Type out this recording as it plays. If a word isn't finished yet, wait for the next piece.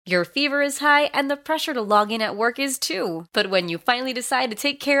Your fever is high, and the pressure to log in at work is too. But when you finally decide to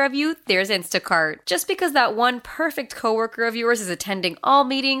take care of you, there's Instacart. Just because that one perfect coworker of yours is attending all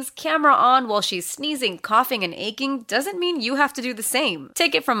meetings, camera on while she's sneezing, coughing, and aching, doesn't mean you have to do the same.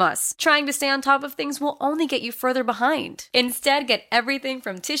 Take it from us. Trying to stay on top of things will only get you further behind. Instead, get everything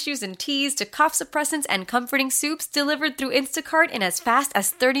from tissues and teas to cough suppressants and comforting soups delivered through Instacart in as fast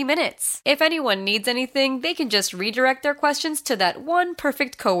as 30 minutes. If anyone needs anything, they can just redirect their questions to that one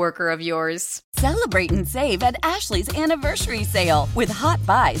perfect coworker of yours. Celebrate and save at Ashley's Anniversary Sale. With Hot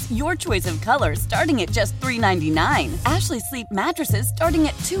Buys, your choice of colors starting at just $3.99. Ashley Sleep mattresses starting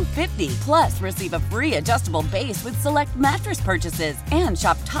at $2.50. Plus, receive a free adjustable base with select mattress purchases. And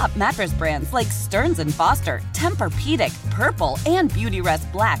shop top mattress brands like Stearns & Foster, Tempur-Pedic, Purple, and Beautyrest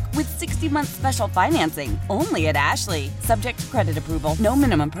Black with 60-month special financing. Only at Ashley. Subject to credit approval. No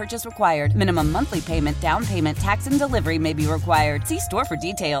minimum purchase required. Minimum monthly payment, down payment, tax, and delivery may be required. See store for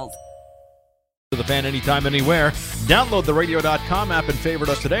details. The Fan anytime, anywhere. Download the radio.com app and favorite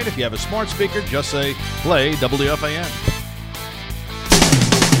us today. And if you have a smart speaker, just say play WFAN.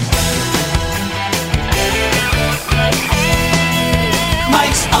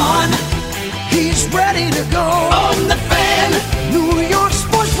 Mike's on. He's ready to go. On the Fan. New York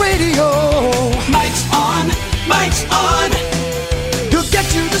Sports Radio. Mike's on. Mike's on. He'll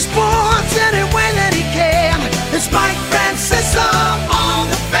get you the sports any way that he can. It's Mike Francesa on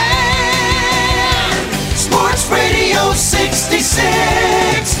the Fan. Sports Radio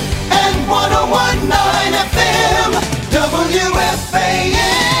 66 and 101.9 FM WFAN.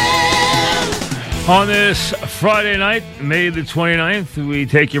 On this Friday night, May the 29th, we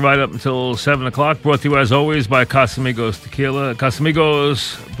take you right up until 7 o'clock. Brought to you, as always, by Casamigos Tequila.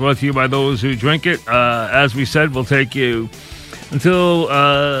 Casamigos, brought to you by those who drink it. As we said, we'll take you until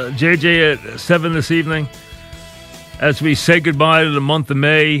JJ at 7 this evening as we say goodbye to the month of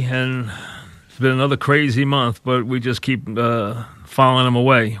May. And it's been another crazy month, but we just keep following them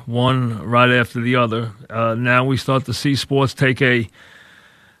away, one right after the other. Now we start to see sports take at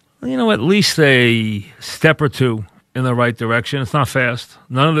least a step or two in the right direction. It's not fast.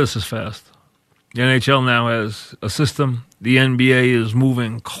 None of this is fast. The NHL now has a system. The NBA is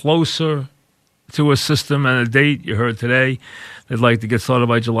moving closer to a system and a date. You heard today they'd like to get started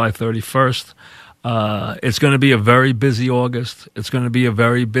by July 31st. It's going to be a very busy August. It's going to be a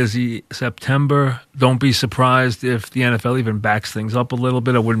very busy September. Don't be surprised if the NFL even backs things up a little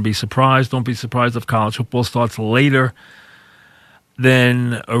bit. I wouldn't be surprised. Don't be surprised if college football starts later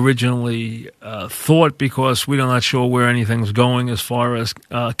than originally thought, because we're not sure where anything's going as far as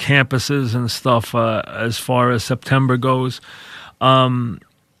campuses and stuff as far as September goes.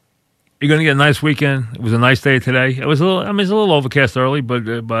 You're going to get a nice weekend. It was a nice day today. It was it's a little overcast early,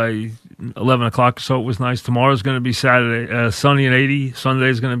 but by 11 o'clock or so it was nice. Tomorrow's going to be Saturday, sunny and 80.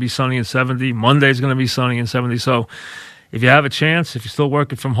 Sunday's going to be sunny and 70. Monday's going to be sunny and 70. So if you have a chance, if you're still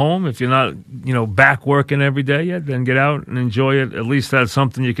working from home, if you're not, back working every day yet, then get out and enjoy it. At least that's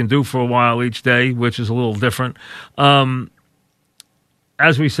something you can do for a while each day, which is a little different.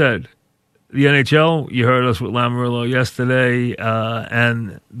 As we said, the NHL, you heard us with Lamoriello yesterday,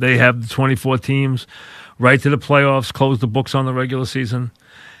 and they have the 24 teams right to the playoffs, close the books on the regular season.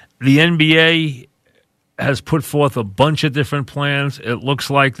 The NBA has put forth a bunch of different plans. It looks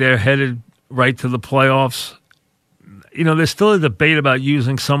like they're headed right to the playoffs. There's still a debate about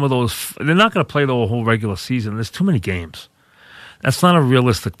using some of those. They're not going to play the whole regular season. There's too many games. That's not a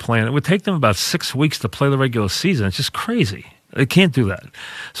realistic plan. It would take them about 6 weeks to play the regular season. It's just crazy. They can't do that.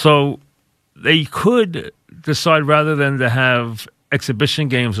 So they could decide, rather than to have exhibition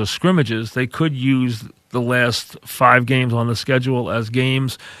games or scrimmages, they could use the last 5 games on the schedule as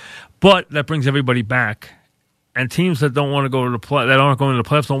games. But that brings everybody back. And teams that don't want to go to that aren't going to the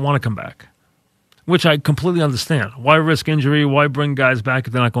playoffs don't want to come back, which I completely understand. Why risk injury? Why bring guys back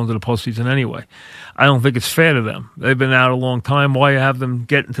if they're not going to the postseason anyway? I don't think it's fair to them. They've been out a long time. Why have them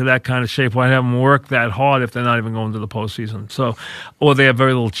get into that kind of shape? Why have them work that hard if they're not even going to the postseason? Or they have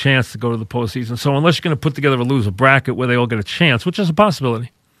very little chance to go to the postseason. So unless you're going to put together a loser bracket where they all get a chance, which is a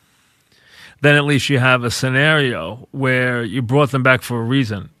possibility, then at least you have a scenario where you brought them back for a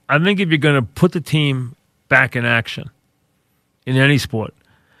reason. I think if you're going to put the team back in action in any sport,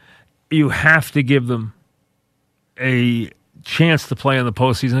 you have to give them a chance to play in the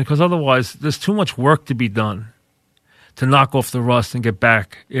postseason, because otherwise there's too much work to be done to knock off the rust and get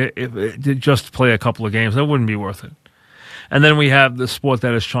back just to play a couple of games. That wouldn't be worth it. And then we have the sport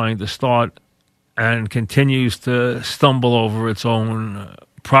that is trying to start and continues to stumble over its own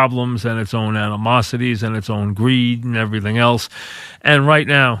problems and its own animosities and its own greed and everything else. And right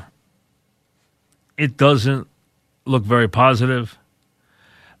now, it doesn't look very positive.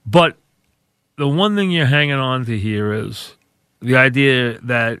 But the one thing you're hanging on to here is the idea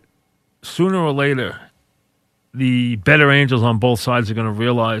that sooner or later, the better angels on both sides are going to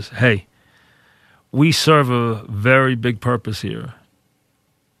realize, hey, we serve a very big purpose here.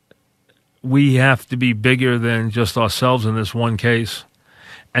 We have to be bigger than just ourselves in this one case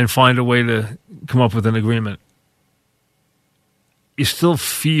and find a way to come up with an agreement. You still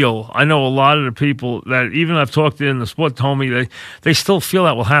feel, I know a lot of the people that even I've talked to in the sport told me they still feel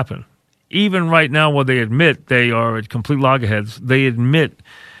that will happen. Even right now, while they admit they are at complete loggerheads, they admit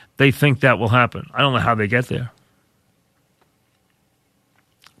they think that will happen. I don't know how they get there.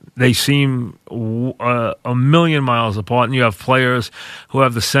 They seem a million miles apart, and you have players who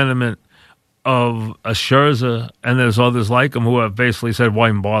have the sentiment of a Scherzer, and there's others like him who have basically said, why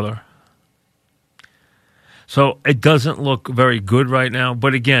even bother? So it doesn't look very good right now.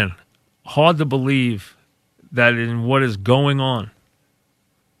 But again, hard to believe that in what is going on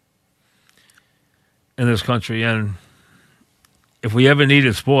in this country, and if we ever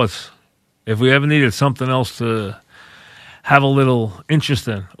needed sports, if we ever needed something else to have a little interest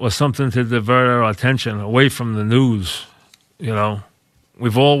in or something to divert our attention away from the news,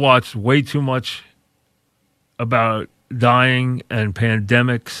 we've all watched way too much about dying and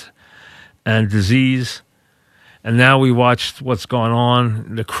pandemics and disease. And now we watched what's going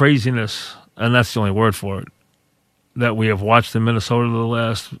on, the craziness, and that's the only word for it, that we have watched in Minnesota the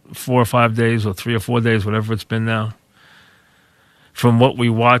last 4 or 5 days or 3 or 4 days, whatever it's been now. From what we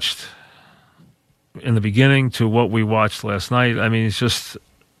watched in the beginning to what we watched last night, I mean, it's just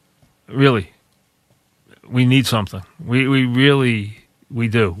really, we need something. We really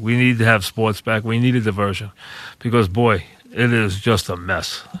do. We need to have sports back. We need a diversion because, boy, it is just a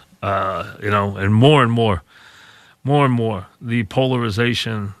mess, and more, the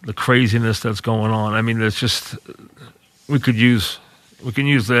polarization, the craziness that's going on. I mean, it's just, we can use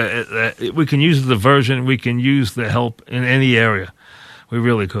the diversion. We can use the help in any area. We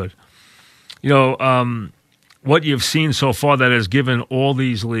really could. What you've seen so far that has given all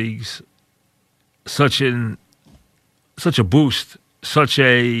these leagues such a boost, such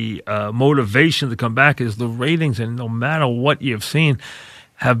a motivation to come back is the ratings, and no matter what you've seen,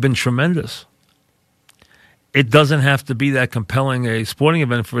 have been tremendous. It doesn't have to be that compelling a sporting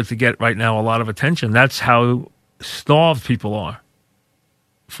event for it to get right now a lot of attention. That's how starved people are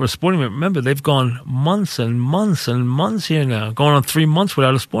for a sporting event. Remember, they've gone months and months and months here now, going on 3 months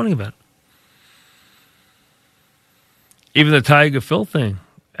without a sporting event. Even the Tiger Phil thing,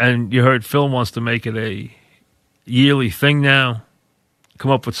 and you heard Phil wants to make it a yearly thing now,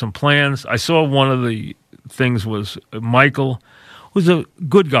 come up with some plans. I saw one of the things was Michael, who's a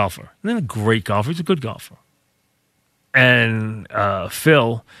good golfer, not a great golfer, he's a good golfer. And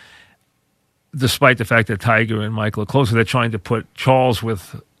Phil, despite the fact that Tiger and Michael are closer, they're trying to put Charles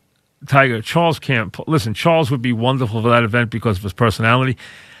with Tiger. Charles can't listen. Charles would be wonderful for that event because of his personality.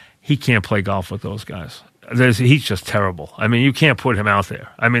 He can't play golf with those guys. He's just terrible. I mean, you can't put him out there.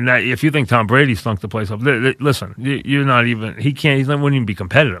 I mean, if you think Tom Brady stunk the place up, listen, you're not even. He can't. He wouldn't even be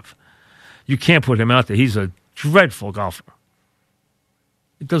competitive. You can't put him out there. He's a dreadful golfer.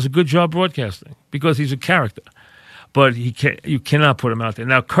 He does a good job broadcasting because he's a character. But you cannot put him out there.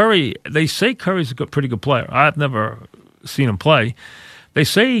 Now, Curry, they say Curry's a pretty good player. I've never seen him play. They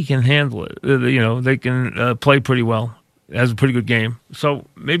say he can handle it. They can play pretty well. Has a pretty good game. So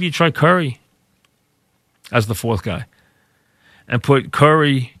maybe you try Curry as the fourth guy and put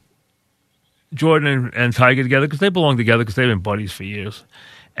Curry, Jordan, and Tiger together because they belong together because they've been buddies for years.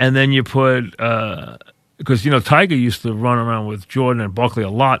 And then you put because, Tiger used to run around with Jordan and Barkley a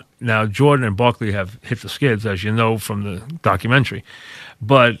lot. Now, Jordan and Barkley have hit the skids, as you know from the documentary.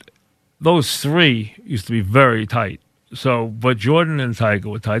 But those three used to be very tight. But Jordan and Tiger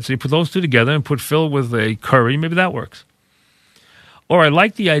were tight. So you put those two together and put Phil with a Curry. Maybe that works. Or I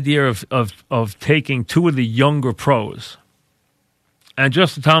like the idea of taking two of the younger pros. And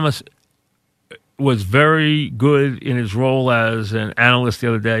Justin Thomas was very good in his role as an analyst the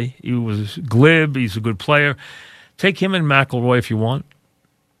other day. He was glib. He's a good player. Take him and McIlroy if you want.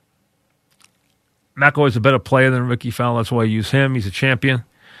 McIlroy's a better player than Ricky Fowler. That's why I use him. He's a champion.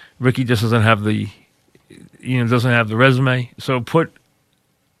 Ricky just doesn't have the resume. So put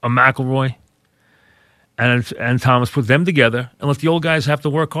a McIlroy and Thomas, put them together, and let the old guys have to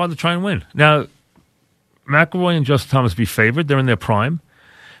work hard to try and win. Now, McIlroy and Justin Thomas be favored. They're in their prime.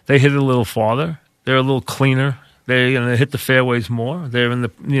 They hit it a little farther. They're a little cleaner. They hit the fairways more. They're in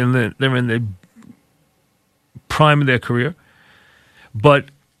the prime of their career. But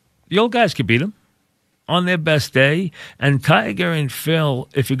the old guys can beat them on their best day. And Tiger and Phil,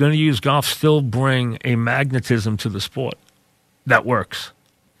 if you're going to use golf, still bring a magnetism to the sport that works.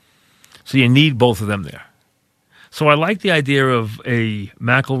 So you need both of them there. So I like the idea of a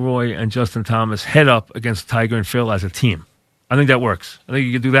McElroy and Justin Thomas head up against Tiger and Phil as a team. I think that works. I think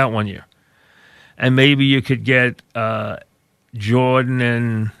you could do that one year. And maybe you could get Jordan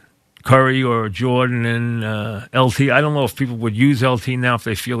and Curry or Jordan and LT. I don't know if people would use LT now if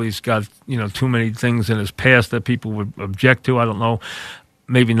they feel he's got too many things in his past that people would object to. I don't know.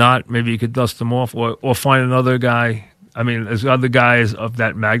 Maybe not. Maybe you could dust them off or find another guy. I mean, there's other guys of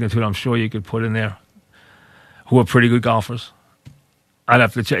that magnitude I'm sure you could put in there who are pretty good golfers. I'd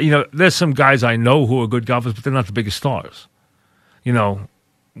have to check. There's some guys I know who are good golfers, but they're not the biggest stars.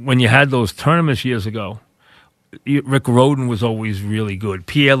 When you had those tournaments years ago, Rick Rhoden was always really good.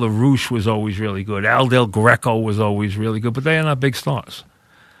 Pierre LaRouche was always really good. Al Del Greco was always really good, but they are not big stars.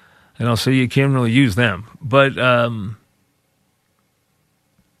 So you can't really use them. But got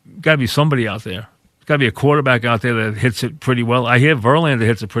to be somebody out there. There's got to be a quarterback out there that hits it pretty well. I hear Verlander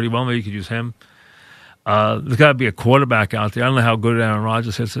hits it pretty well. Maybe you could use him. There's got to be a quarterback out there. I don't know how good Aaron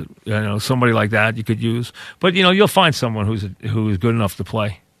Rodgers hits it. Somebody like that you could use. But, you'll find someone who's good enough to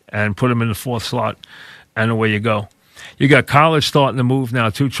play and put him in the fourth slot, and away you go. You got college starting to move now,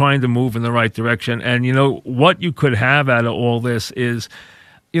 too, trying to move in the right direction. And, what you could have out of all this is,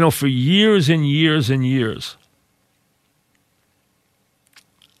 for years and years and years,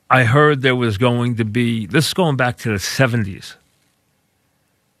 I heard there was going to be, this is going back to the 70s,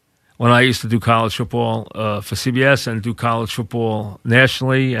 when I used to do college football for CBS and do college football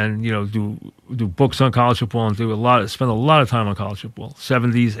nationally and, do books on college football and spend a lot of time on college football,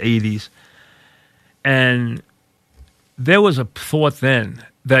 70s, 80s. And there was a thought then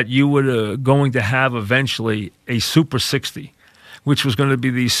that you were going to have eventually a Super 60, which was going to be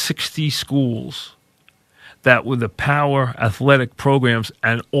these 60 schools that were the power athletic programs,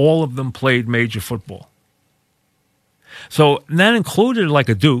 and all of them played major football. So that included like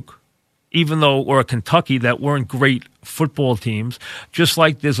a Duke, or a Kentucky that weren't great football teams, just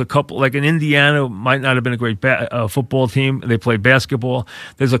like there's a couple, like in Indiana might not have been a great football team. They played basketball.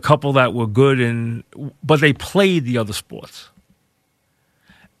 There's a couple that were good, but they played the other sports.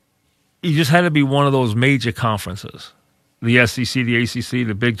 You just had to be one of those major conferences, the SEC, the ACC,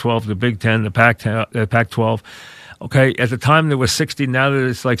 the Big 12, the Big 10, the Pac-12. Okay, at the time there were 60, now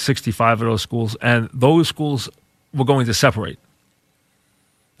there's like 65 of those schools, and those schools were going to separate.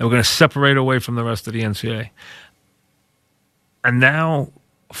 They were going to separate away from the rest of the NCAA. And now,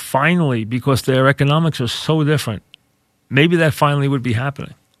 finally, because their economics are so different, maybe that finally would be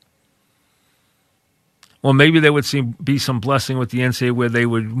happening. Or maybe there would be some blessing with the NCAA where they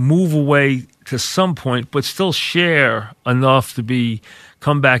would move away to some point, but still share enough to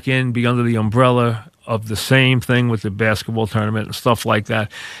come back in, be under the umbrella of the same thing with the basketball tournament and stuff like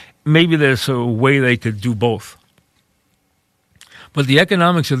that. Maybe there's a way they could do both. But the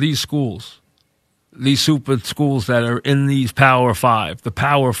economics of these schools, these super schools that are in these Power Five, the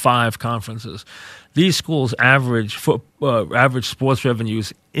Power Five conferences, these schools average sports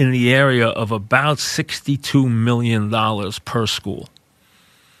revenues in the area of about $62 million per school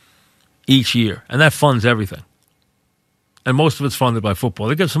each year. And that funds everything. And most of it's funded by football.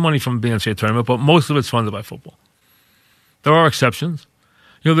 They get some money from the NCAA tournament, but most of it's funded by football. There are exceptions.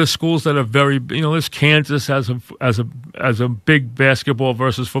 There's schools that are very, there's Kansas as a big basketball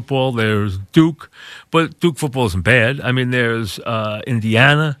versus football. There's Duke, but Duke football isn't bad. I mean, there's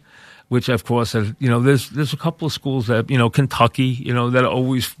Indiana, which of course has, there's a couple of schools that, Kentucky, that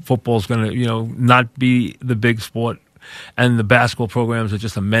always football's going to, not be the big sport, and the basketball programs are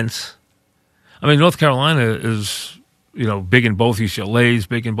just immense. I mean, North Carolina is, big in both UCLA's,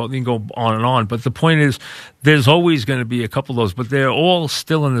 big in both. You can go on and on. But the point is, there's always going to be a couple of those, but they're all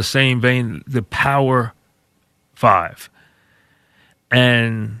still in the same vein, the Power Five.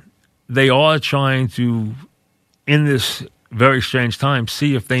 And they are trying to, in this very strange time,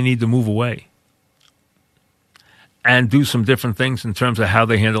 see if they need to move away and do some different things in terms of how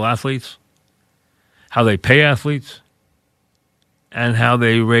they handle athletes, how they pay athletes, and how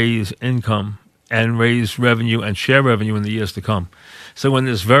they raise income and raise revenue and share revenue in the years to come. So in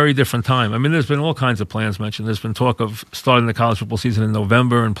this very different time, I mean, there's been all kinds of plans mentioned. There's been talk of starting the college football season in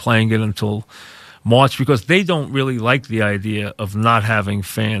November and playing it until March because they don't really like the idea of not having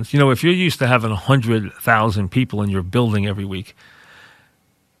fans. If you're used to having 100,000 people in your building every week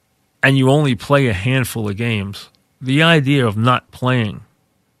and you only play a handful of games, the idea of not playing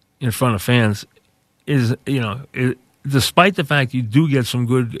in front of fans is, despite the fact you do get some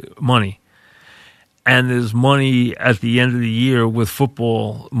good money, and there's money at the end of the year with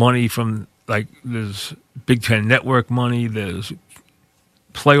football, money from, there's Big Ten Network money, there's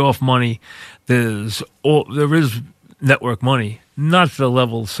playoff money, there is network money, not to the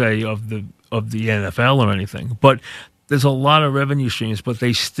level, say, of the NFL or anything, but there's a lot of revenue streams, but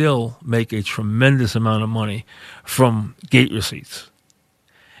they still make a tremendous amount of money from gate receipts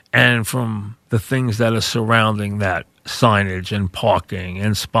and from the things that are surrounding that, signage and parking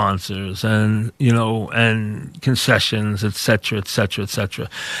and sponsors and, and concessions, et cetera, et cetera, et cetera.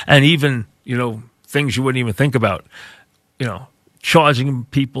 And even, things you wouldn't even think about, charging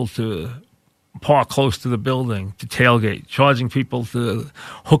people to park close to the building, to tailgate, charging people to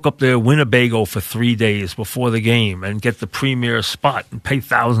hook up their Winnebago for 3 days before the game and get the premier spot and pay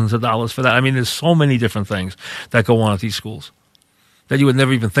thousands of dollars for that. I mean, there's so many different things that go on at these schools that you would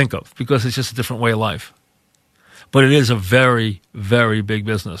never even think of because it's just a different way of life. But it is a very, very big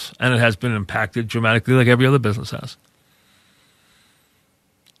business, and it has been impacted dramatically like every other business has.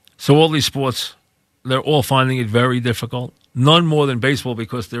 So all these sports, they're all finding it very difficult. None more than baseball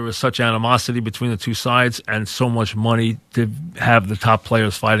because there is such animosity between the two sides and so much money to have the top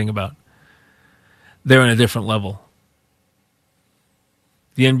players fighting about. They're in a different level.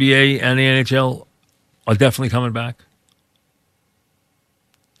 The NBA and the NHL are definitely coming back.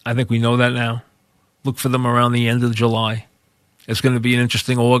 I think we know that now. Look for them around the end of July. It's going to be an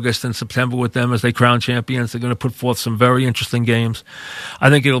interesting August and September with them as they crown champions. They're going to put forth some very interesting games. I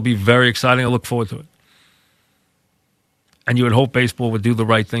think it'll be very exciting. I look forward to it. And you would hope baseball would do the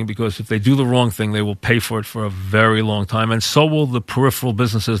right thing because if they do the wrong thing, they will pay for it for a very long time. And so will the peripheral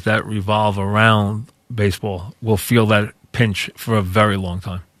businesses that revolve around baseball will feel that pinch for a very long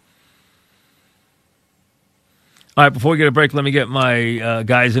time. All right, before we get a break, let me get my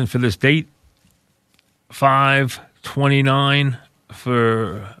guys in for this date. 5/29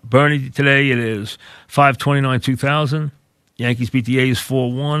 for Bernie today. It is 5/29/2000. Yankees beat the A's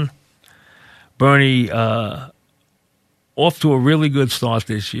 4-1. Bernie off to a really good start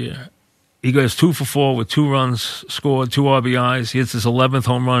this year. He goes 2 for 4 with 2 runs scored, 2 RBIs. He hits his 11th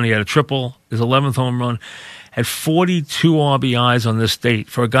home run. He had a triple, his 11th home run. Had 42 RBIs on this date.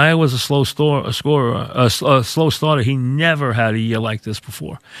 For a guy who was a slow starter, he never had a year like this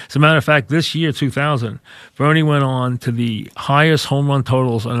before. As a matter of fact, this year, 2000, Bernie went on to the highest home run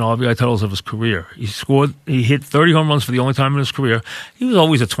totals and RBI totals of his career. He hit 30 home runs for the only time in his career. He was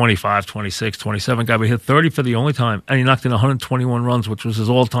always a 25, 26, 27 guy, but he hit 30 for the only time, and he knocked in 121 runs, which was his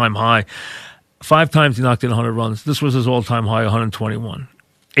all-time high. 5 times he knocked in 100 runs. This was his all-time high, 121.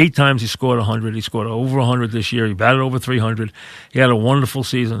 8 times he scored 100. He scored over 100 this year. He batted over 300. He had a wonderful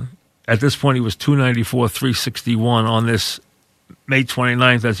season. At this point, he was 294, 361 on this May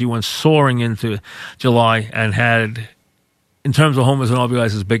 29th as he went soaring into July and had, in terms of homers and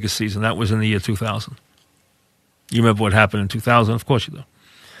RBIs, his biggest season. That was in the year 2000. You remember what happened in 2000? Of course you do.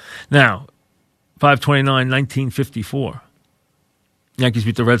 Now, 5/29/1954. Yankees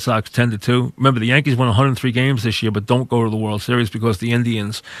beat the Red Sox 10-2. Remember, the Yankees won 103 games this year, but don't go to the World Series because the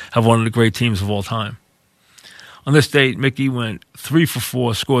Indians have one of the great teams of all time. On this date, Mickey went 3 for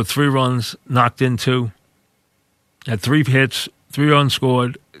 4, scored 3 runs, knocked in 2, had 3 hits, 3 runs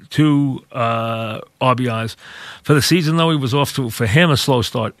scored, 2 RBIs. For the season, though, he was off to, for him, a slow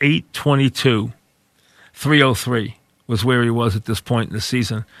start. 8-22, 303 was where he was at this point in the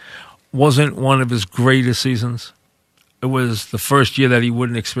season. Wasn't one of his greatest seasons. It was the first year that he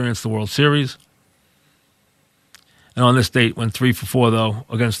wouldn't experience the World Series. And on this date, went 3 for 4, though,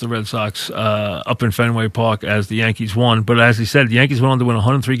 against the Red Sox up in Fenway Park as the Yankees won. But as he said, the Yankees went on to win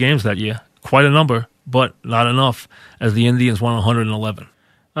 103 games that year. Quite a number, but not enough, as the Indians won 111.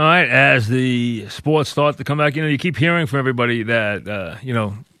 All right, as the sports start to come back, you keep hearing from everybody that,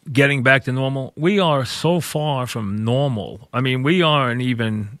 getting back to normal. We are so far from normal. I mean, we don't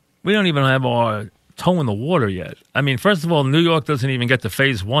even have our toe in the water yet. I mean, first of all, New York doesn't even get to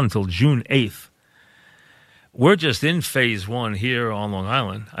phase 1 till June 8th. We're just in phase 1 here on Long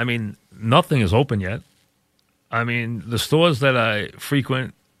Island. I mean, nothing is open yet. I mean, the stores that I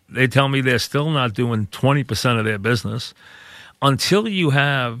frequent, they tell me they're still not doing 20% of their business until you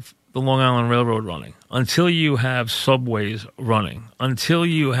have the Long Island Railroad running, until you have subways running, until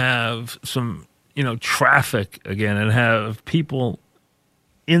you have some, traffic again and have people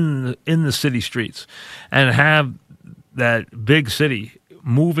in the city streets and have that big city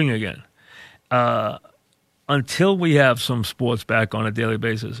moving again. Until we have some sports back on a daily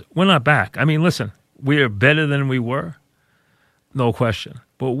basis, we're not back. I mean, listen, we are better than we were, no question.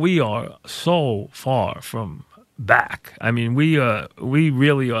 But we are so far from back. I mean, we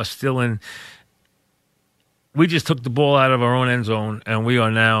really are still in. We just took the ball out of our own end zone, and we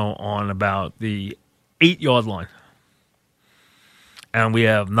are now on about the 8-yard line. And we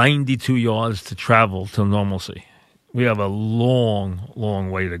have 92 yards to travel to normalcy. We have a long,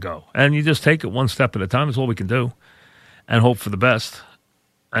 long way to go. And you just take it one step at a time. That's all we can do. and hope for the best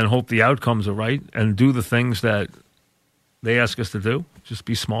and hope the outcomes are right and do the things that they ask us to do. Just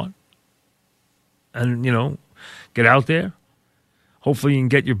be smart and, get out there. Hopefully you can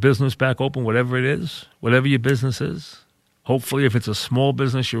get your business back open, whatever it is, whatever your business is. Hopefully if it's a small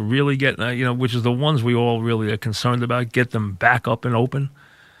business, you're really getting, which is the ones we all really are concerned about, get them back up and open.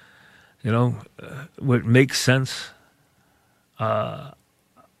 What makes sense. I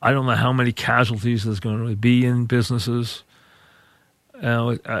don't know how many casualties there's going to be in businesses.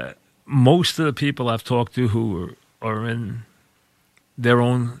 Most of the people I've talked to who are in their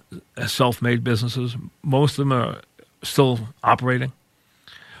own self-made businesses, most of them are still operating,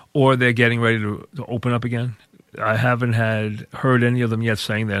 or they're getting ready to open up again. I haven't heard any of them yet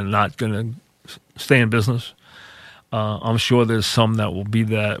saying they're not going to stay in business. I'm sure there's some that will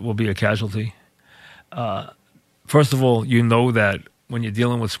be a casualty. First of all, that when you're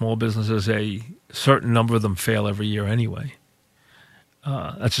dealing with small businesses, a certain number of them fail every year anyway.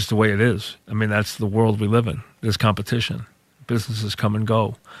 That's just the way it is. I mean, that's the world we live in. There's competition. Businesses come and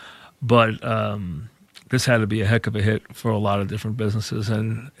go. But this had to be a heck of a hit for a lot of different businesses,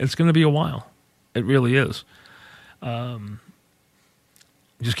 and it's going to be a while. It really is.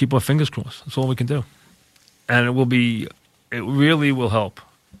 Just keep our fingers crossed. That's all we can do. And it really will help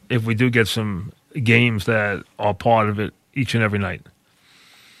if we do get some games that are part of it each and every night.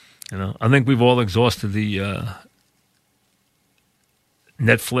 I think we've all exhausted the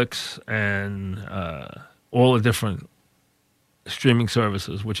Netflix and all the different streaming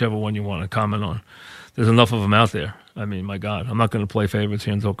services, whichever one you want to comment on. There's enough of them out there. I mean, my God, I'm not going to play favorites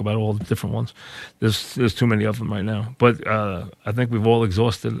here and talk about all the different ones. There's too many of them right now. But I think we've all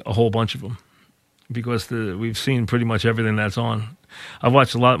exhausted a whole bunch of them because we've seen pretty much everything that's on. I've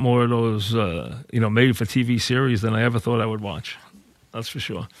watched a lot more of those, made-for-TV series than I ever thought I would watch. That's for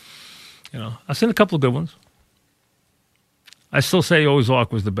sure. I've seen a couple of good ones. I still say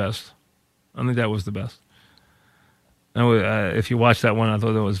Ozark was the best. I think that was the best. If you watch that one, I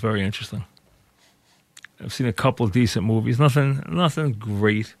thought that was very interesting. I've seen a couple of decent movies. Nothing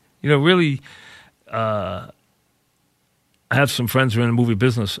great. Really, I have some friends who are in the movie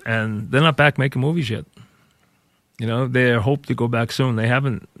business, and they're not back making movies yet. They hope to go back soon. They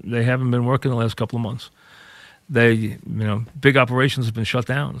haven't been working the last couple of months. Big operations have been shut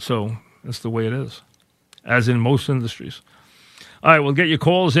down. So that's the way it is, as in most industries. All right, we'll get your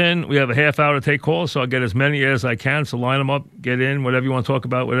calls in. We have a half hour to take calls, so I'll get as many as I can. So line them up, get in, whatever you want to talk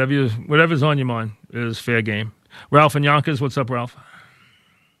about, whatever's on your mind is fair game. Ralph and Yonkers, what's up, Ralph?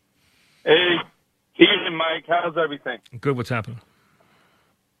 Hey, evening, Mike. How's everything? Good. What's happening?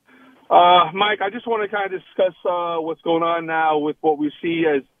 Mike, I just want to kind of discuss what's going on now with what we see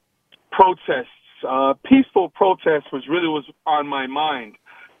as protests. Peaceful protests was on my mind.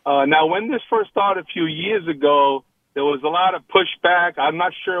 Now, when this first started a few years ago, there was a lot of pushback. I'm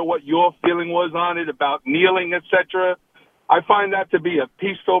not sure what your feeling was on it about kneeling, etc. I find that to be a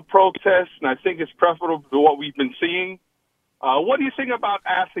peaceful protest, and I think it's preferable to what we've been seeing. What do you think about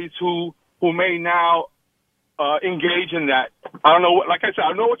athletes who may now engage in that? I don't know. Like I said,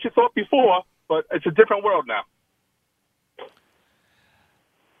 I know what you thought before, but it's a different world now.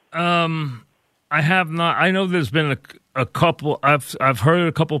 I have not. I know there's been a couple. I've heard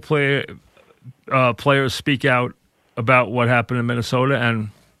a couple players speak out about what happened in Minnesota, and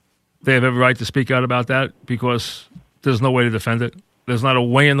they have every right to speak out about that because there's no way to defend it. There's not a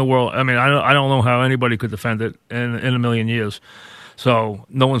way in the world. I mean, I don't know how anybody could defend it in a million years. So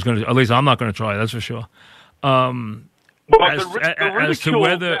no one's going to. At least I'm not going to try. That's for sure. As to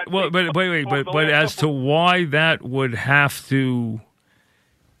whether, but as to why that would have to.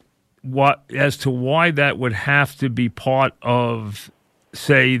 As to why that would have to be part of,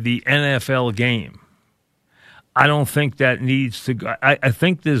 say, the NFL game, I don't think that needs to go. I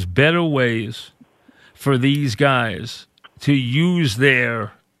think there's better ways for these guys to use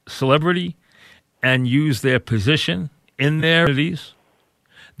their celebrity and use their position in their cities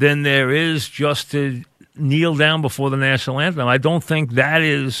than there is just to kneel down before the national anthem. I don't think that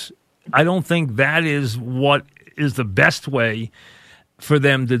is what is the best way for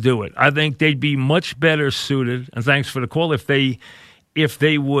them to do it. I think they'd be much better suited, and thanks for the call, if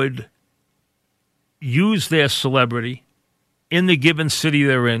they would use their celebrity in the given city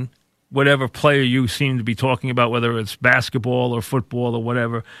they're in, whatever player you seem to be talking about, whether it's basketball or football or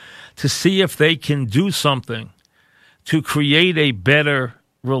whatever, to see if they can do something to create a better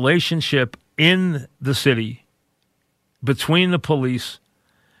relationship in the city between the police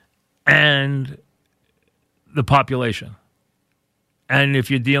and the population. And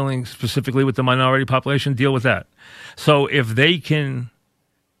if you're dealing specifically with the minority population, deal with that. So if they can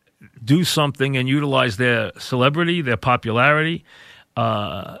do something and utilize their celebrity, their popularity.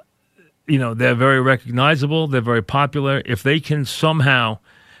 They're very recognizable. They're very popular. If they can somehow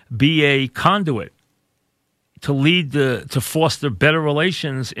be a conduit to lead to foster better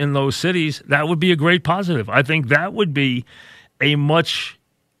relations in those cities, that would be a great positive. I think that would be a much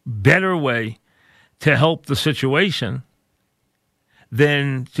better way to help the situation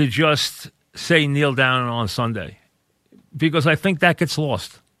than to just say kneel down on Sunday, because I think that gets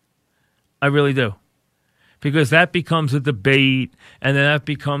lost. I really do. Because that becomes a debate, and then that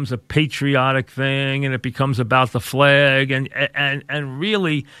becomes a patriotic thing, and it becomes about the flag, and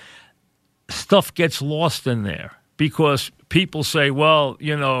really stuff gets lost in there because people say, well,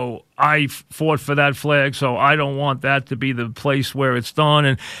 I fought for that flag, so I don't want that to be the place where it's done,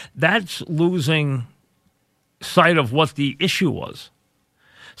 and that's losing sight of what the issue was.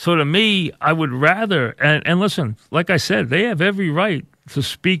 So to me, I would rather, and listen, like I said, they have every right to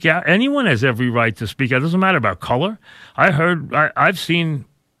speak out. Anyone has every right to speak out. It doesn't matter about color. I've seen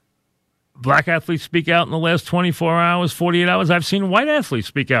black athletes speak out in the last 24 hours, 48 hours. I've seen white athletes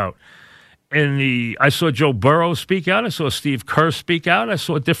speak out. I saw Joe Burrow speak out. I saw Steve Kerr speak out. I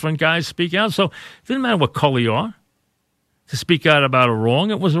saw different guys speak out. So it didn't matter what color you are. To speak out about a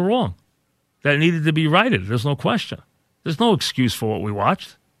wrong, it was a wrong that needed to be righted. There's no question. There's no excuse for what we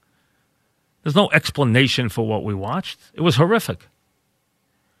watched. There's no explanation for what we watched. It was horrific.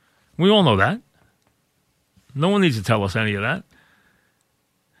 We all know that. No one needs to tell us any of that.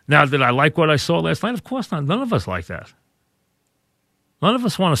 Now, did I like what I saw last night? Of course not. None of us like that. None of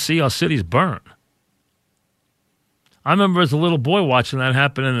us want to see our cities burn. I remember as a little boy watching that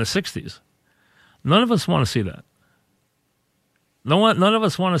happen in the 60s. None of us want to see that. None of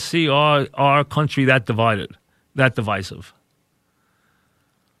us want to see our country that divided, that divisive.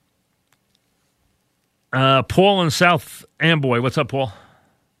 Paul in South Amboy. What's up, Paul?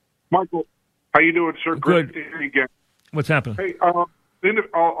 Michael, how you doing, sir? Good. Great to hear you again. What's happening? Hey, I'll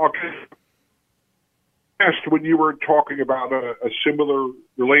asked when you were talking about a similar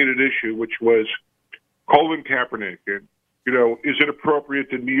related issue, which was Colin Kaepernick, and is it appropriate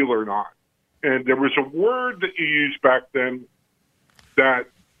to kneel or not? And there was a word that you used back then that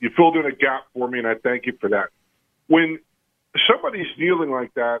you filled in a gap for me, and I thank you for that. When somebody's kneeling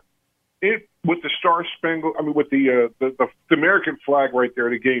like that, with the Star Spangled, with the American flag right there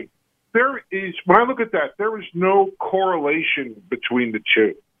in the game, when I look at that, there is no correlation between the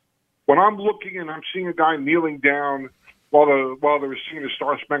two. When I'm looking and I'm seeing a guy kneeling down while they're singing the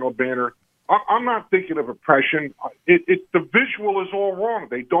Star Spangled Banner, I'm not thinking of oppression. The visual is all wrong.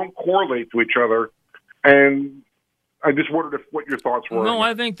 They don't correlate to each other, and I just wondered what your thoughts were. No,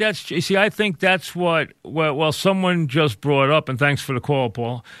 I think that's what someone just brought up, and thanks for the call,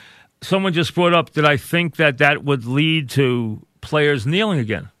 Paul. Someone just brought up that I think that would lead to players kneeling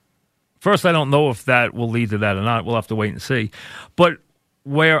again. First, I don't know if that will lead to that or not. We'll have to wait and see. But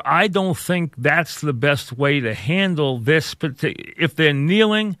where I don't think that's the best way to handle this, if they're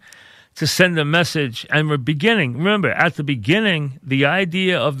kneeling to send a message, and remember, at the beginning, the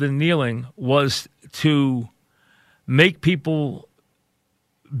idea of the kneeling was to make people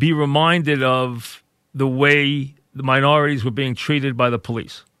be reminded of the way the minorities were being treated by the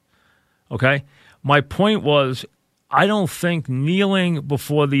police. Okay? My point was, I don't think kneeling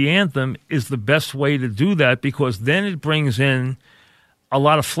before the anthem is the best way to do that, because then it brings in a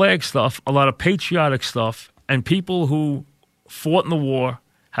lot of flag stuff, a lot of patriotic stuff, and people who fought in the war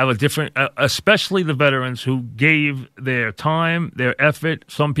have a different, especially the veterans who gave their time, their effort.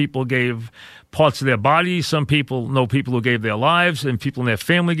 Some people gave parts of their bodies. Some people know people who gave their lives, and people in their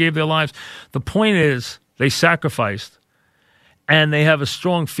family gave their lives. The point is, they sacrificed, and they have a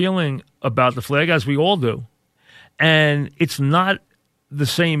strong feeling about the flag, as we all do. And it's not the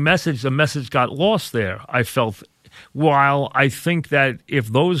same message. The message got lost there, I felt. While I think that if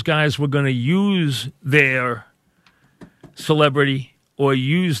those guys were going to use their celebrity or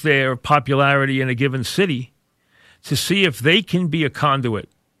use their popularity in a given city to see if they can be a conduit,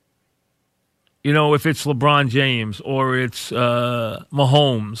 if it's LeBron James or it's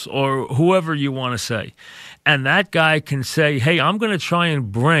Mahomes or whoever you want to say, and that guy can say, hey, I'm going to try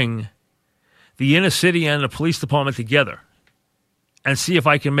and bring the inner city and the police department together and see if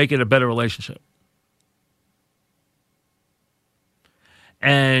I can make it a better relationship.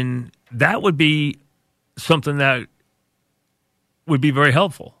 And that would be something that would be very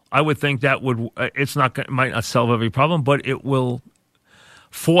helpful. I would think that might not solve every problem, but it will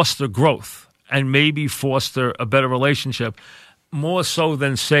foster growth and maybe foster a better relationship, more so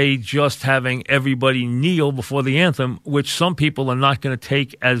than, say, just having everybody kneel before the anthem, which some people are not going to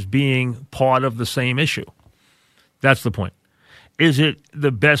take as being part of the same issue. That's the point. is it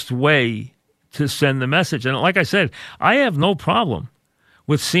the best way to send the message? And like I said, I have no problem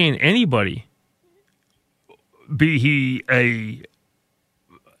with seeing anybody, be he a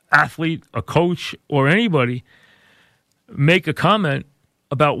athlete, a coach, or anybody, make a comment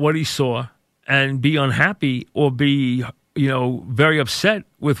about what he saw and be unhappy or be, very upset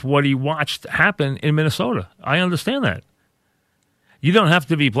with what he watched happen in Minnesota. I understand that. You don't have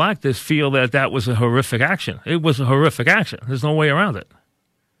to be black to feel that was a horrific action. It was a horrific action. There's no way around it.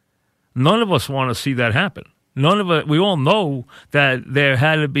 None of us want to see that happen. We all know that there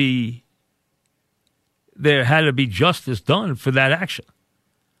had to be justice done for that action.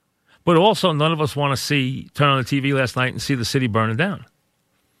 But also, none of us want to turn on the TV last night and see the city burning down.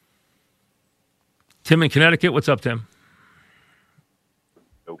 Tim in Connecticut, what's up, Tim?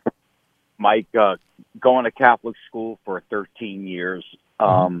 Mike, going to Catholic school for 13 years,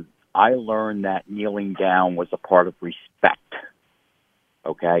 I learned that kneeling down was a part of respect.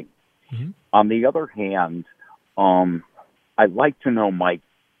 Okay? Mm-hmm. On the other hand, I'd like to know, Mike,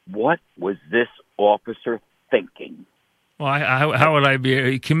 what was this officer thinking? Well, how would I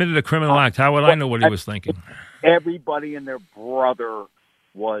be? He committed a criminal act. How would I know what he was thinking? Everybody and their brother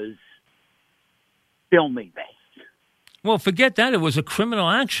was filming this. Well, forget that. It was a criminal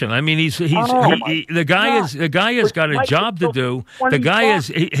action. I mean, the guy has got a job to do. The guy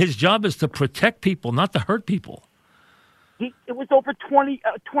his job is to protect people, not to hurt people. It was over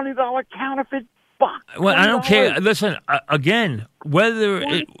 $20 counterfeit bucks. Well, I don't care. Listen, again,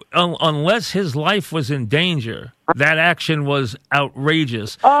 unless his life was in danger, that action was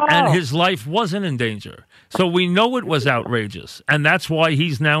outrageous, and his life wasn't in danger. So we know it was outrageous, and that's why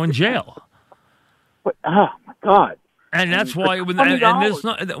he's now in jail. But, oh my God. And that's why, and there's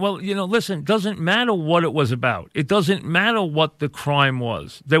not, listen, doesn't matter what it was about. It doesn't matter what the crime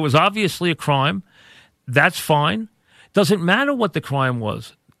was. There was obviously a crime. That's fine. Doesn't matter what the crime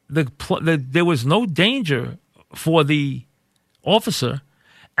was. There was no danger for the officer,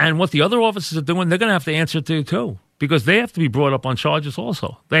 and what the other officers are doing, they're going to have to answer to too, because they have to be brought up on charges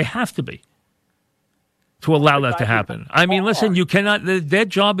also. They have to be, to allow that to happen. I mean, listen, you cannot. Their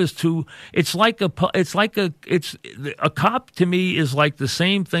job is to. It's a cop to me is like the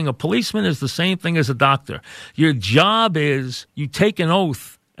same thing. A policeman is the same thing as a doctor. Your job is you take an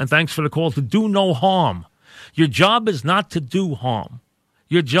oath, and thanks for the call, to do no harm. Your job is not to do harm.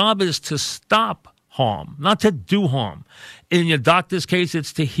 Your job is to stop harm, not to do harm. In your doctor's case,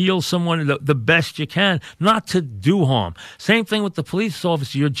 it's to heal someone the best you can, not to do harm. Same thing with the police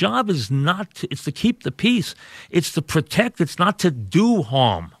officer. Your job is it's to keep the peace. It's to protect. It's not to do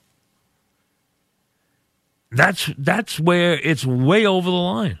harm. That's where it's way over the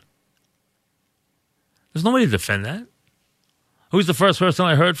line. There's no way to defend that. Who's the first person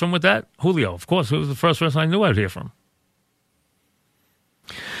I heard from with that? Julio, of course. Who was the first person I knew I'd hear from?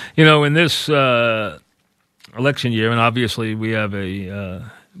 In this election year, and obviously we have a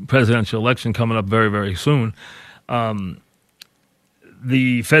presidential election coming up very, very soon,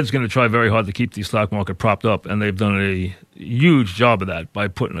 the Fed's going to try very hard to keep the stock market propped up, and they've done a huge job of that by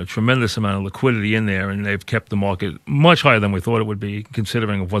putting a tremendous amount of liquidity in there, and they've kept the market much higher than we thought it would be,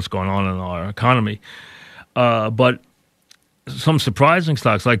 considering of what's going on in our economy. But some surprising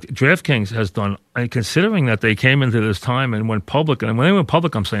stocks like DraftKings has done, and considering that they came into this time and went public, and when they went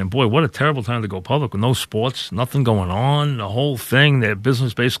public, I'm saying, boy, what a terrible time to go public with no sports, nothing going on, the whole thing, their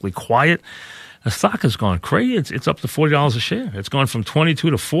business basically quiet. The stock has gone crazy. It's up to $40 a share. It's gone from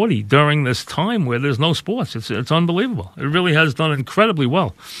 22 to 40 during this time where there's no sports. It's unbelievable. It really has done incredibly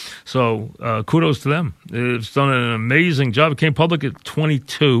well. So kudos to them. It's done an amazing job. It came public at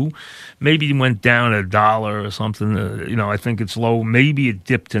 22. Maybe it went down $1 or something. I think it's low. Maybe it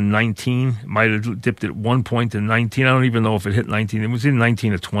dipped to 19. Might have dipped at one point to 19. I don't even know if it hit 19. It was in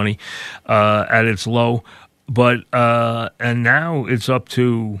 19 or 20 at its low. But and now it's up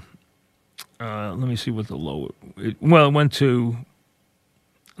to. Let me see what the low. It went to.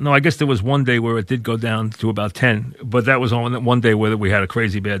 No, I guess there was one day where it did go down to about 10, but that was on one day where we had a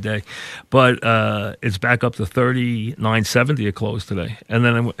crazy bad day. But it's back up to $39.70 at close today, and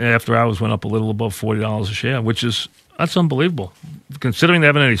then after hours went up a little above $40 a share, that's unbelievable considering they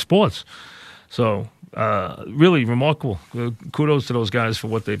haven't any sports. So really remarkable. Kudos to those guys for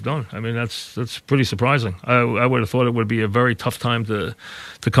what they've done. I mean, that's pretty surprising. I would have thought it would be a very tough time to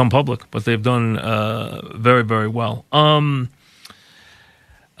come public, but they've done very, very well.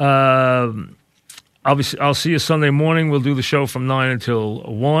 Obviously, I'll see you Sunday morning. We'll do the show from 9 until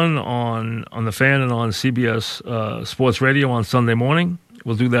 1 on the Fan and on CBS Sports Radio on Sunday morning.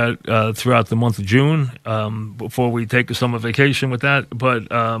 We'll do that throughout the month of June before we take a summer vacation with that. But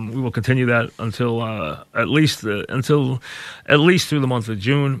we will continue that until at least through the month of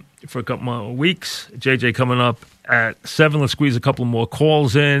June for a couple more weeks. JJ coming up at 7. Let's squeeze a couple more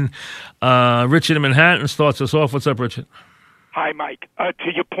calls in. Richard in Manhattan starts us off. What's up, Richard? Hi, Mike.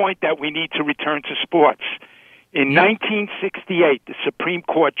 To your point that we need to return to sports. In 1968, the Supreme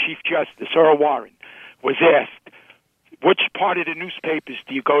Court Chief Justice Earl Warren was asked, which part of the newspapers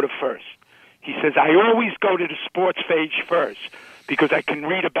do you go to first? He says, I always go to the sports page first because I can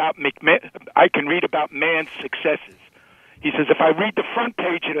read about man's successes. He says, if I read the front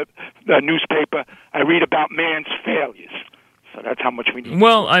page of the newspaper, I read about man's failures. So that's how much we need.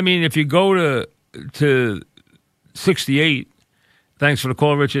 Well, I mean, if you go to 68, thanks for the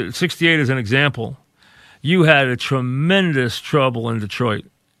call, Richard. 68 is an example. You had a tremendous trouble in Detroit.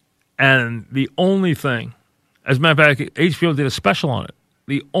 And the only thing, as a matter of fact, HBO did a special on it.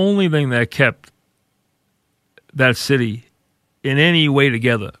 The only thing that kept that city in any way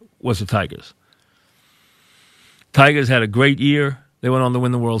together was the Tigers. Tigers had a great year. They went on to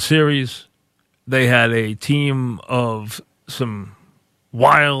win the World Series. They had a team of some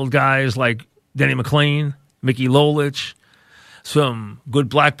wild guys like Denny McLain, Mickey Lolich, some good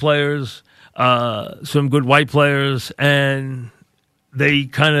black players, some good white players, and they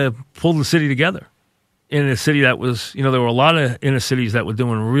kind of pulled the city together in a city that was, there were a lot of inner cities that were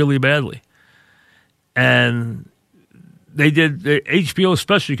doing really badly. And they did the HBO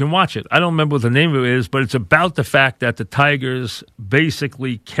special. You can watch it. I don't remember what the name of it is, but it's about the fact that the Tigers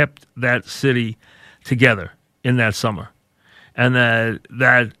basically kept that city together in that summer. And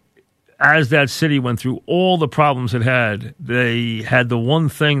that as that city went through all the problems it had, they had the one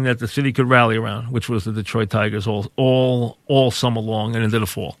thing that the city could rally around, which was the Detroit Tigers all summer long and into the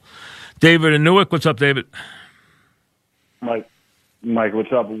fall. David in Newark, what's up, David? Mike,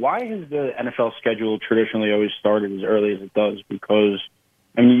 what's up? Why has the NFL schedule traditionally always started as early as it does? Because,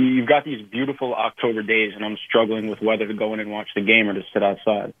 you've got these beautiful October days, and I'm struggling with whether to go in and watch the game or to sit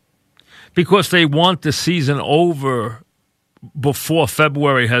outside. Because they want the season over before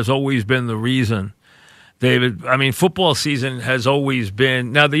February has always been the reason, David. Football season has always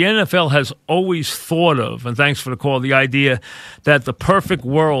been. Now, the NFL has always thought of, and thanks for the call, the idea that the perfect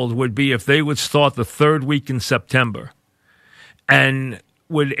world would be if they would start the third week in September and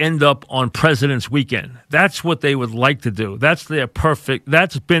would end up on President's Weekend. That's what they would like to do. That's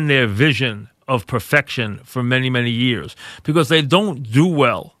been their vision of perfection for many, many years, because they don't do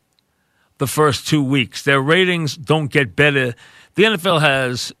well the first 2 weeks. Their ratings don't get better. The NFL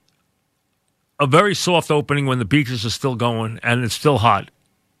has a very soft opening when the beaches are still going and it's still hot,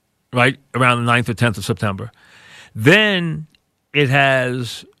 right, around the 9th or 10th of September. Then it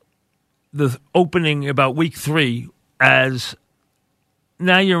has the opening about week 3 as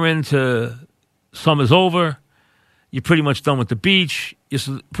now you're into summer's over. You're pretty much done with the beach.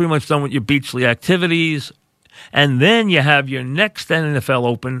 You're pretty much done with your beachly activities. And then you have your next NFL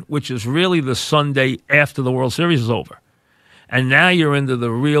Open, which is really the Sunday after the World Series is over. And now you're into the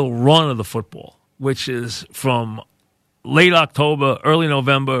real run of the football, which is from late October, early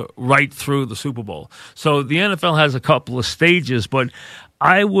November, right through the Super Bowl. So the NFL has a couple of stages, but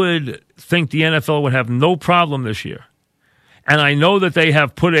I would think the NFL would have no problem this year. And I know that they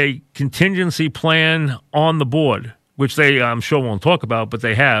have put a contingency plan on the board, which they, I'm sure, won't talk about, but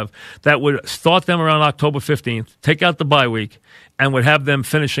they have, that would start them around October 15th, take out the bye week, and would have them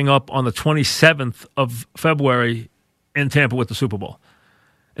finishing up on the 27th of February in Tampa with the Super Bowl.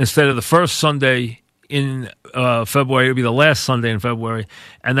 Instead of the first Sunday in February, it would be the last Sunday in February,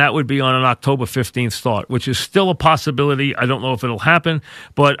 and that would be on an October 15th start, which is still a possibility. I don't know if it'll happen,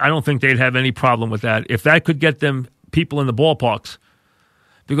 but I don't think they'd have any problem with that. If that could get them people in the ballparks,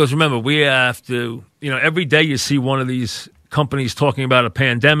 because remember, we have to, every day you see one of these companies talking about a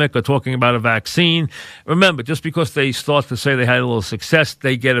pandemic or talking about a vaccine. Remember, just because they start to say they had a little success,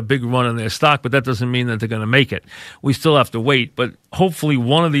 they get a big run in their stock, but that doesn't mean that they're going to make it. We still have to wait. But hopefully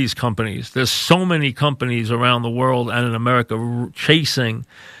one of these companies, there's so many companies around the world and in America chasing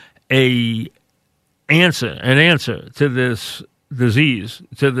an answer to this disease,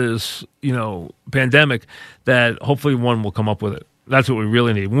 to this, pandemic, that hopefully one will come up with it. That's what we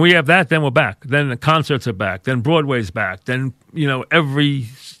really need. When we have that, then we're back. Then the concerts are back. Then Broadway's back. Then, every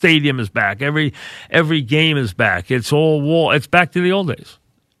stadium is back. Every game is back. It's all wall. It's back to the old days.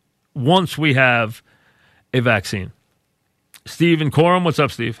 Once we have a vaccine. Steve in Coram. What's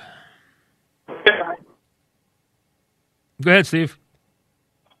up, Steve? Go ahead, Steve.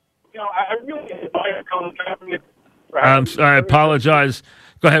 I really admire Colin Kaepernick. I apologize.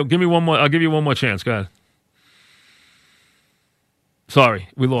 Go ahead. Give me one more. I'll give you one more chance. Go ahead. Sorry,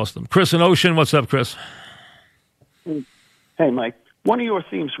 we lost him. Chris in Ocean, what's up, Chris? Hey, Mike. One of your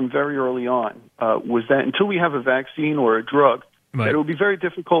themes from very early on was that until we have a vaccine or a drug, that it will be very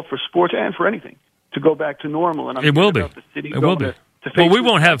difficult for sports and for anything to go back to normal. And it will be. It will be. Well, we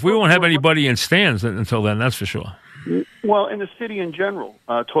won't have anybody in stands until then. That's for sure. Well, in the city in general,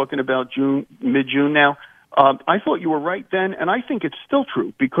 talking about mid-June now, I thought you were right then, and I think it's still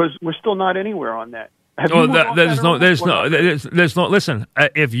true because we're still not anywhere on that. There's no. Listen,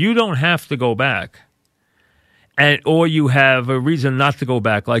 if you don't have to go back, or you have a reason not to go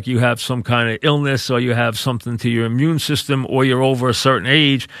back, like you have some kind of illness, or you have something to your immune system, or you're over a certain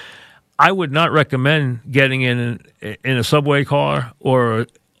age, I would not recommend getting in a subway car or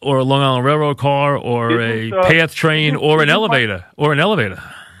a Long Island Railroad car or a PATH train or an elevator.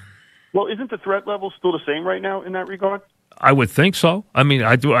 Well, isn't the threat level still the same right now in that regard? I would think so. I mean,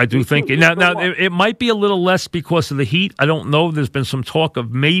 I do think now it might be a little less because of the heat. I don't know. There's been some talk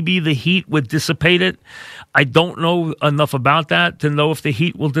of maybe the heat would dissipate it. I don't know enough about that to know if the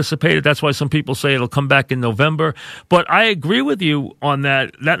heat will dissipate it. That's why some people say it'll come back in November. But I agree with you on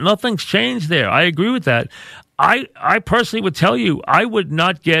that nothing's changed there. I agree with that. I personally would tell you I would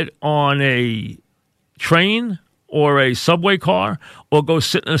not get on a train or a subway car or go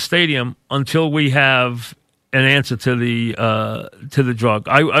sit in a stadium until we have an answer to the drug.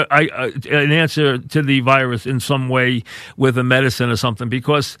 An answer to the virus in some way with a medicine or something,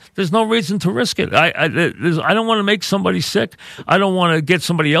 because there's no reason to risk it. I don't want to make somebody sick. I don't want to get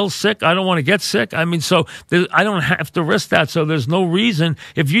somebody else sick. I don't want to get sick. I mean, so I don't have to risk that. So there's no reason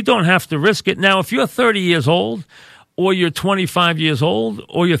if you don't have to risk it. Now, if you're 30 years old, or you're 25 years old,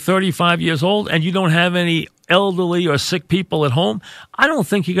 or you're 35 years old, and you don't have any elderly or sick people at home, I don't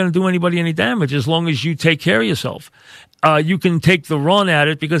think you're going to do anybody any damage as long as you take care of yourself. You can take the run at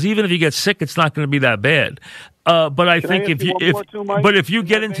it because even if you get sick, it's not going to be that bad. But I think if you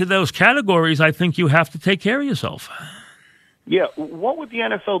get into those categories, I think you have to take care of yourself. Yeah. What would the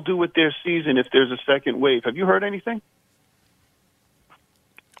NFL do with their season if there's a second wave? Have you heard anything?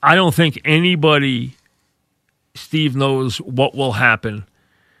 I don't think anybody, Steve, knows what will happen.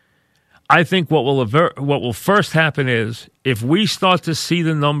 I think what will first happen is if we start to see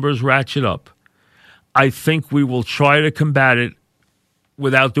the numbers ratchet up, I think we will try to combat it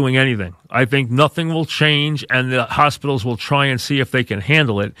without doing anything. I think nothing will change, and the hospitals will try and see if they can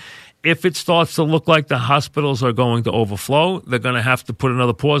handle it. If it starts to look like the hospitals are going to overflow, they're going to have to put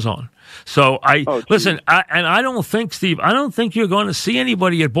another pause on. So I don't think, Steve, I don't think you're going to see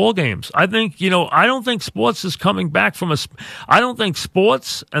anybody at ball games. I think, I don't think sports is coming back I don't think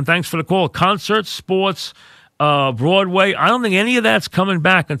sports, and thanks for the call, concerts, sports, Broadway, I don't think any of that's coming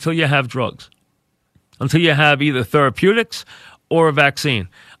back until you have drugs, until you have either therapeutics or a vaccine.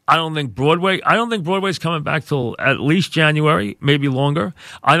 I don't think Broadway's coming back till at least January, maybe longer.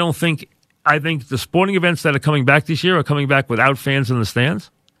 I think the sporting events that are coming back this year are coming back without fans in the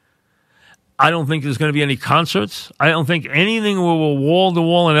stands. I don't think there's going to be any concerts. I don't think anything where we're wall to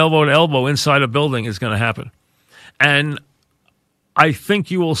wall and elbow to elbow inside a building is going to happen. And I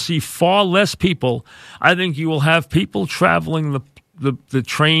think you will see far less people. I think you will have people traveling the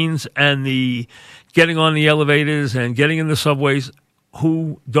trains and the getting on the elevators and getting in the subways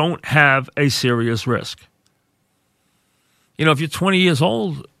who don't have a serious risk. If you're 20 years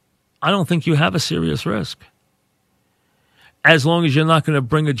old, I don't think you have a serious risk. As long as you're not going to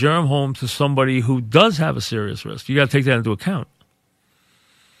bring a germ home to somebody who does have a serious risk. You got to take that into account.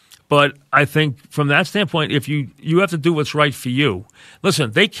 But I think from that standpoint, if you have to do what's right for you.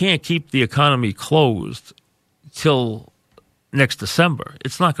 Listen, they can't keep the economy closed till next December.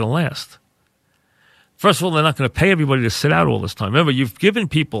 It's not going to last. First of all, they're not going to pay everybody to sit out all this time. Remember, you've given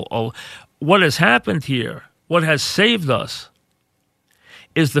people what has happened here, what has saved us,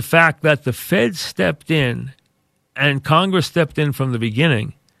 is the fact that the Fed stepped in and Congress stepped in from the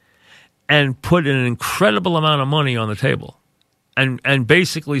beginning and put an incredible amount of money on the table and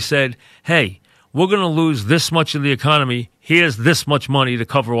basically said, hey, we're going to lose this much of the economy. Here's this much money to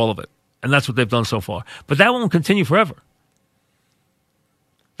cover all of it. And that's what they've done so far. But that won't continue forever.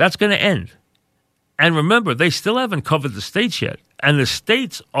 That's going to end. And remember, they still haven't covered the states yet. And the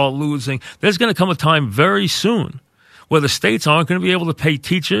states are losing. There's going to come a time very soon where the states aren't going to be able to pay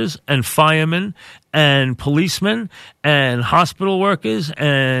teachers and firemen and policemen and hospital workers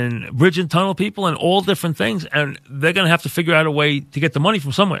and bridge and tunnel people and all different things. And they're going to have to figure out a way to get the money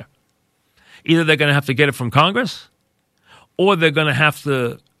from somewhere. Either they're going to have to get it from Congress, or they're going to have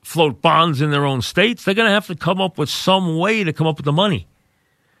to float bonds in their own states. They're going to have to come up with some way to come up with the money.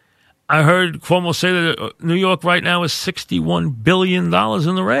 I heard Cuomo say that New York right now is $61 billion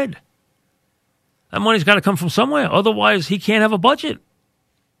in the red. That money's got to come from somewhere. Otherwise, he can't have a budget.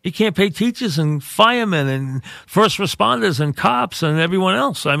 He can't pay teachers and firemen and first responders and cops and everyone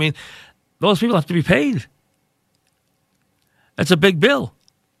else. I mean, those people have to be paid. That's a big bill.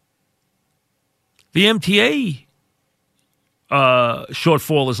 The MTA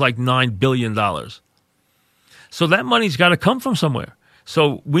shortfall is like $9 billion. So that money's got to come from somewhere.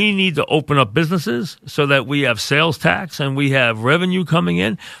 So we need to open up businesses so that we have sales tax and we have revenue coming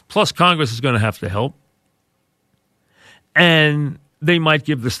in. Plus, Congress is going to have to help. And they might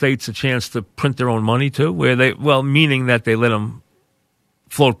give the states a chance to print their own money too, meaning that they let them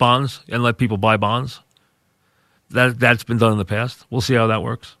float bonds and let people buy bonds. That's been done in the past. We'll see how that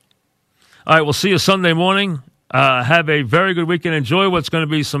works. All right, we'll see you Sunday morning. Have a very good weekend. Enjoy what's going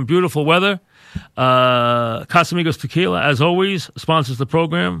to be some beautiful weather. Casamigos Tequila, as always, sponsors the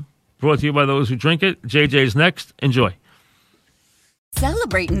program. Brought to you by those who drink it. JJ's next. Enjoy.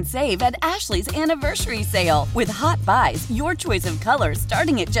 Celebrate and save at Ashley's Anniversary Sale. With Hot Buys, your choice of colors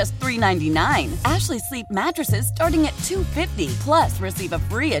starting at just $3.99. Ashley Sleep mattresses starting at $2.50. Plus, receive a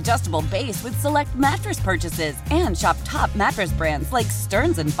free adjustable base with select mattress purchases. And shop top mattress brands like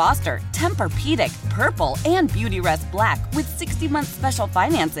Stearns & Foster, Tempur-Pedic, Purple, and Beautyrest Black with 60-month special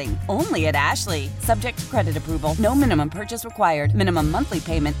financing. Only at Ashley. Subject to credit approval. No minimum purchase required. Minimum monthly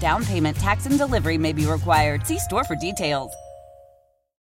payment, down payment, tax, and delivery may be required. See store for details.